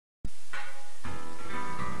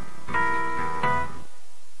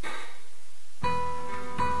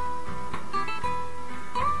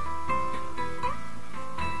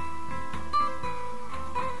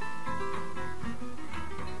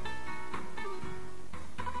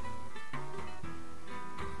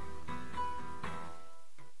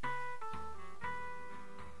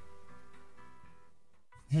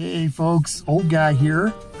Hey folks, old guy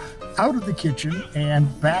here, out of the kitchen and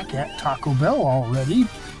back at Taco Bell already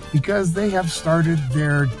because they have started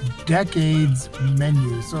their decades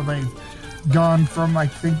menu. So they've gone from I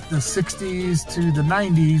think the 60s to the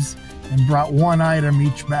 90s and brought one item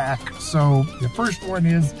each back. So the first one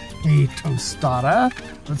is a tostada.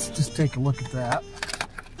 Let's just take a look at that.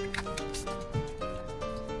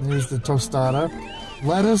 There's the tostada.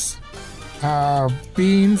 Lettuce,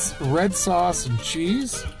 beans, red sauce, and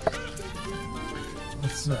cheese.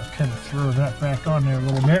 Let's kind of throw that back on there a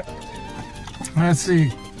little bit. Let's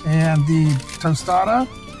see. And the tostada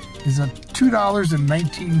is at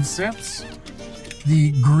 $2.19.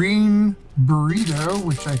 The green burrito,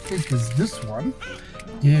 which I think is this one,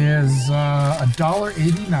 is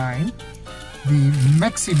 $1.89. The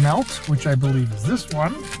Mexi Melt, which I believe is this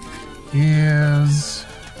one, is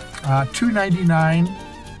 $2.99.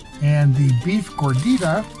 And the beef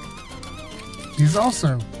gordita is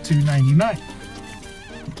also $2.99.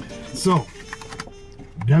 So,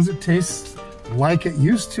 does it taste like it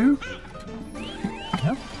used to?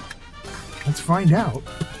 Well, let's find out.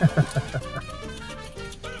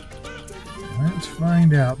 Let's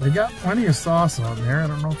find out. They got plenty of sauce on there. I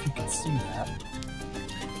don't know if you can see that.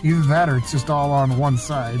 Either that or it's just all on one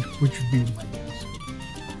side, which would be my guess.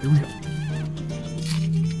 Here we go.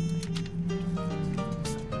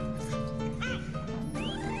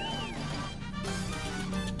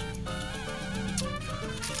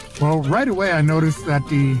 Well, right away I noticed that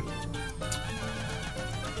the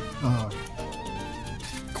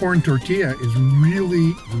corn tortilla is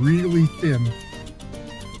really, really thin.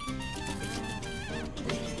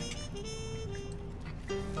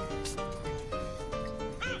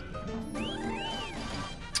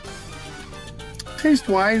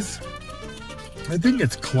 Taste-wise, I think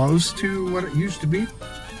it's close to what it used to be.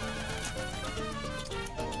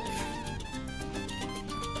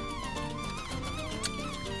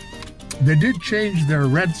 They did change their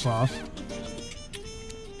red sauce,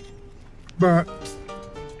 but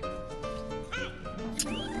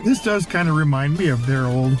this does kind of remind me of their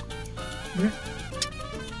old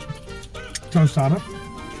tostada.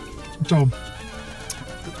 So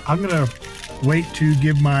I'm gonna wait to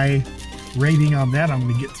give my rating on that. I'm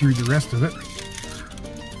gonna get through the rest of it.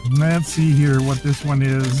 Let's see here what this one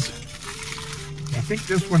is. I think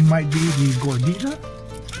this one might be the gordita,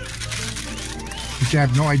 which I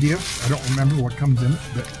have no idea. I don't remember what comes in it,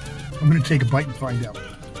 but I'm going to take a bite and find out.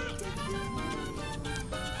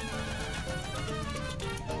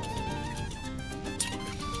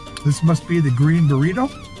 This must be the green burrito.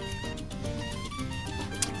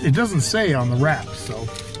 It doesn't say on the wrap, so.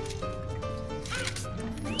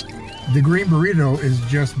 The green burrito is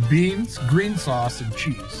just beans, green sauce, and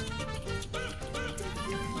cheese.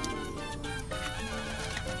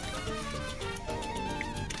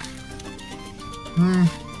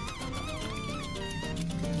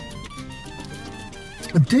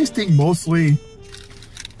 I'm tasting mostly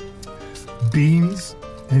beans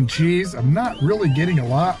and cheese. I'm not really getting a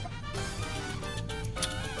lot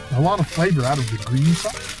of flavor out of the green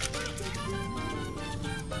sauce.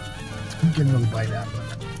 I'm getting another bite out of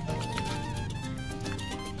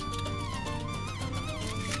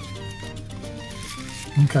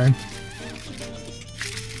it. Okay.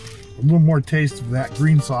 A little more taste of that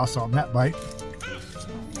green sauce on that bite.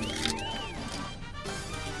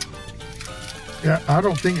 Yeah, I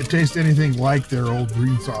don't think it tastes anything like their old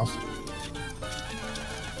green sauce.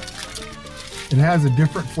 It has a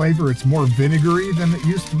different flavor. It's more vinegary than it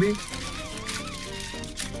used to be.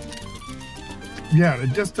 Yeah,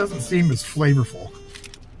 it just doesn't seem as flavorful.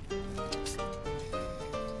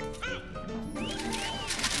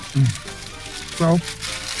 So,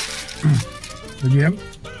 again,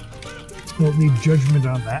 won't need judgment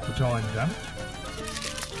on that until I'm done.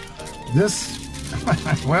 This,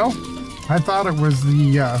 well, I thought it was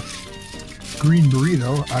the green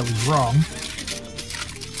burrito. I was wrong.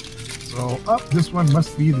 So, this one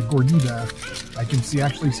must be the gordita. I can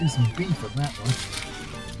actually see some beef in that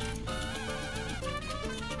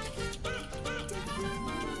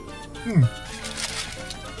one.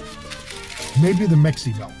 Maybe the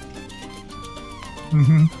Mexi Melt.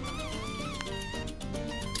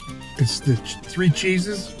 It's the three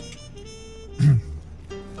cheeses.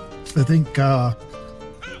 I think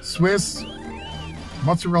Swiss,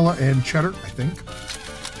 mozzarella, and cheddar, I think,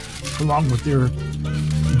 along with their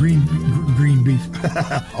green beef.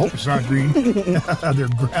 Oh, it's not green. Their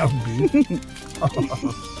ground beef.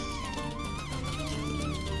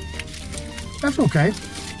 That's okay.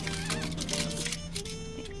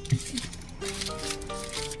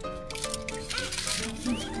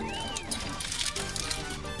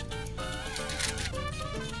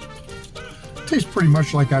 tastes pretty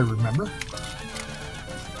much like I remember.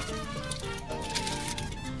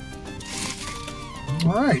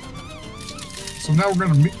 All right. So now we're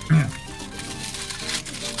going to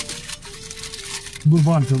move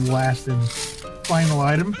on to the last and final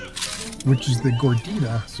item, which is the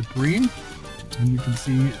Gordita Supreme. And you can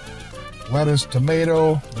see lettuce,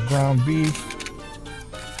 tomato, the ground beef,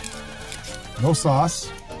 no sauce.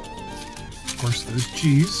 Of course, there's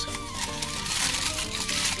cheese.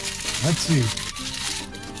 Let's see.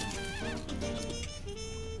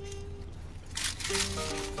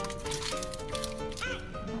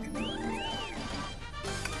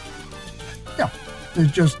 Yeah,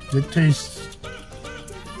 it tastes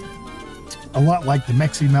a lot like the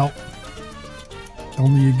Mexi Melt,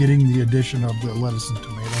 only you're getting the addition of the lettuce and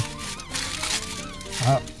tomato.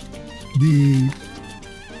 The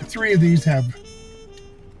three of these have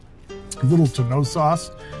little to no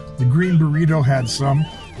sauce. The green burrito had some,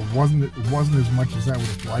 but it wasn't as much as I would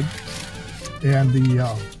have liked. And the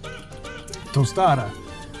tostada,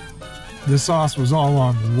 the sauce was all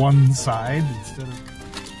on one side instead of.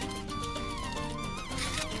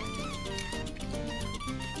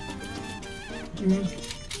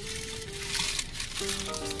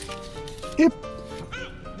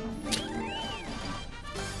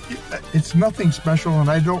 It's nothing special, and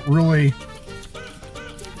I don't really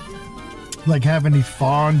like have any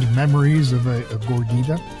fond memories of a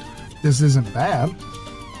Gordita. This isn't bad,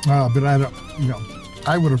 but I don't,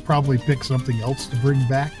 I would have probably picked something else to bring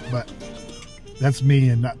back, but that's me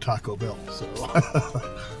and not Taco Bell. So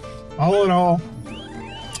all in all,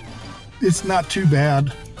 it's not too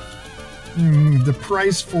bad. The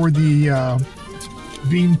price for the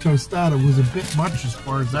bean tostada was a bit much as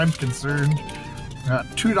far as I'm concerned.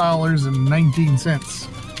 $2.19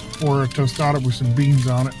 for a tostada with some beans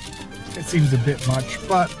on it. It seems a bit much,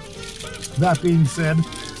 but that being said,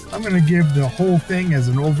 I'm going to give the whole thing as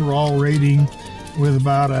an overall rating with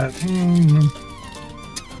about a...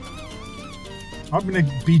 I'm going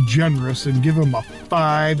to be generous and give them a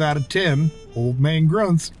 5 out of 10. Old man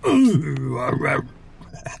grunts.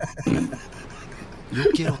 Yo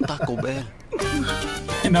quiero Taco Bell.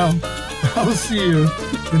 And I'll see you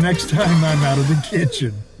the next time I'm out of the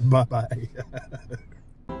kitchen. Bye-bye.